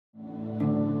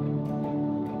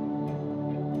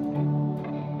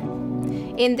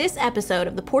In this episode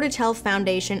of the Portage Health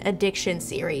Foundation Addiction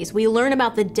Series, we learn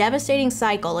about the devastating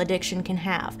cycle addiction can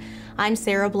have. I'm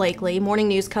Sarah Blakely, Morning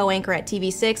News co-anchor at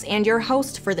TV6 and your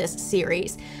host for this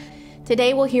series.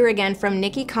 Today we'll hear again from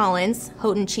Nikki Collins,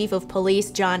 Houghton Chief of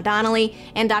Police John Donnelly,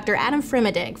 and Dr. Adam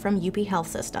Frimodig from UP Health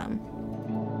System.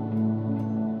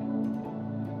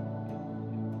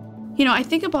 You know, I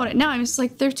think about it now, it was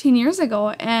like 13 years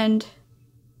ago, and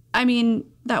I mean,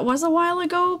 that was a while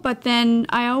ago, but then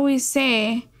I always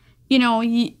say, you know,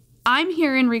 I'm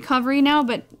here in recovery now,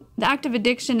 but the active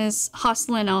addiction is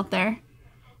hustling out there.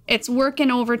 It's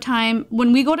working overtime.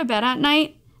 When we go to bed at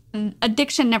night,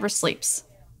 addiction never sleeps.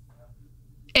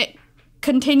 It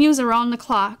continues around the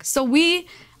clock. So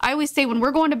I always say when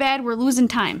we're going to bed, we're losing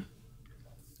time.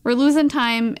 We're losing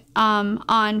time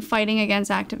on fighting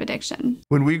against active addiction.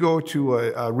 When we go to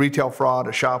a retail fraud,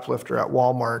 a shoplifter at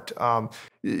Walmart,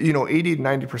 you know, 80 to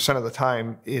 90% of the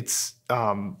time,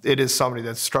 it is somebody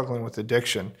that's struggling with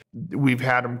addiction. We've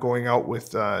had them going out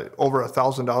with over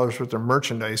 $1,000 worth of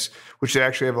merchandise, which they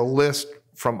actually have a list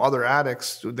from other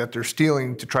addicts that they're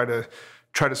stealing to try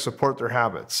to support their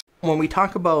habits. When we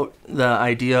talk about the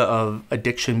idea of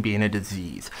addiction being a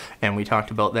disease, and we talked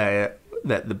about that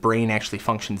the brain actually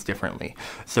functions differently.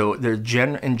 So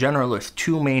in general, there's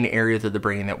two main areas of the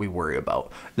brain that we worry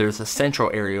about. There's a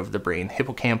central area of the brain,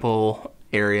 hippocampal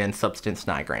area and substance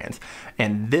nigrans.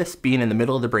 And this being in the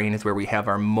middle of the brain is where we have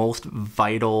our most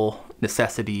vital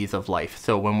necessities of life.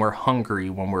 So when we're hungry,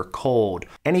 when we're cold,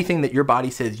 anything that your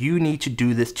body says you need to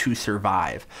do this to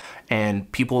survive. And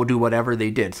people will do whatever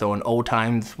they did. So in old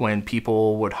times when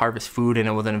people would harvest food and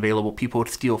it wasn't available, people would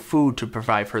steal food to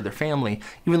provide for their family.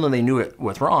 Even though they knew it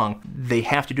was wrong, they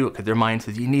have to do it because their mind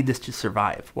says you need this to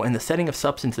survive. Well, in the setting of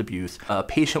substance abuse, a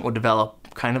patient will develop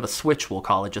kind of a switch, we'll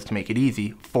call it, just to make it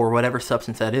easy, for whatever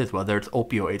substance that is, whether it's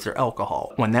opioids or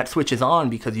alcohol. When that switch is on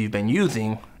because you've been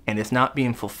using and it's not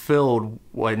being fulfilled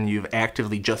when you've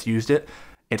actively just used it,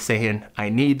 it's saying, I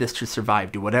need this to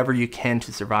survive. Do whatever you can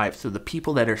to survive. So the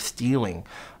people that are stealing,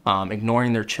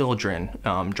 ignoring their children,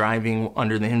 driving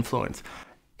under the influence,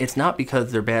 it's not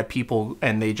because they're bad people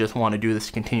and they just want to do this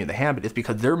to continue the habit. It's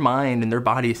because their mind and their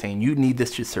body is saying, you need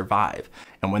this to survive.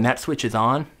 And when that switch is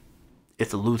on,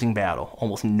 it's a losing battle.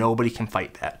 Almost nobody can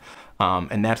fight that.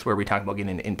 And that's where we talk about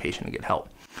getting an inpatient to get help.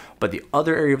 But the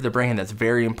other area of the brain that's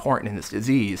very important in this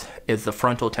disease is the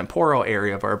frontal temporal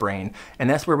area of our brain, and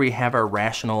that's where we have our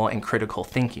rational and critical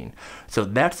thinking. So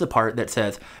that's the part that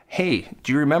says, hey,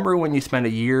 do you remember when you spent a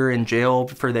year in jail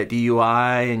for that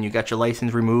DUI and you got your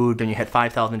license removed and you had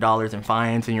 $5,000 in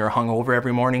fines and you're hungover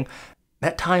every morning?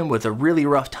 That time was a really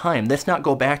rough time. Let's not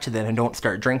go back to that and don't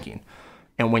start drinking.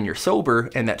 And when you're sober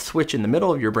and that switch in the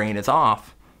middle of your brain is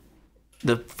off,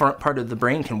 the front part of the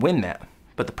brain can win that.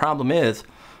 But the problem is,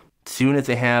 as soon as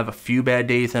they have a few bad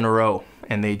days in a row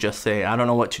and they just say, I don't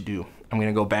know what to do, I'm going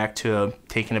to go back to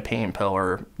taking a pain pill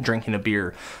or drinking a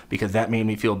beer because that made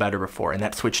me feel better before, and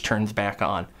that switch turns back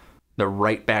on. They're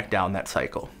right back down that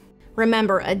cycle.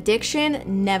 Remember,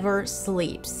 addiction never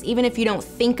sleeps. Even if you don't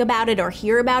think about it or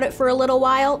hear about it for a little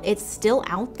while, it's still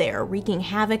out there wreaking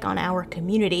havoc on our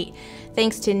community.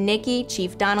 Thanks to Nikki,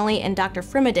 Chief Donnelly, and Dr.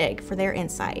 Frimodig for their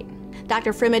insight.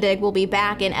 Dr. Frimodig will be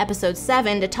back in episode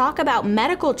 7 to talk about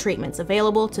medical treatments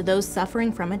available to those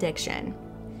suffering from addiction.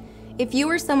 If you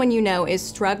or someone you know is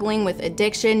struggling with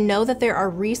addiction, know that there are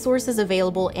resources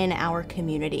available in our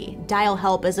community. Dial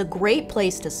Help is a great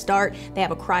place to start. They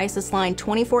have a crisis line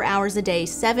 24 hours a day,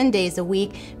 7 days a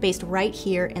week, based right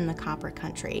here in the Copper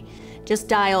Country. Just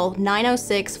dial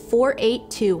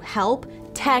 906-482-HELP,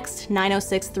 text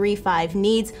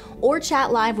 90635-NEEDS, or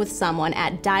chat live with someone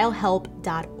at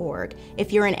dialhelp.org.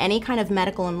 If you're in any kind of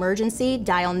medical emergency,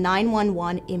 dial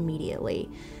 911 immediately.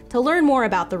 To learn more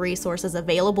about the resources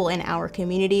available in our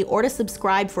community or to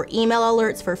subscribe for email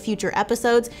alerts for future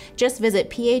episodes, just visit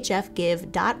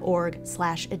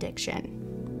phfgive.org/addiction.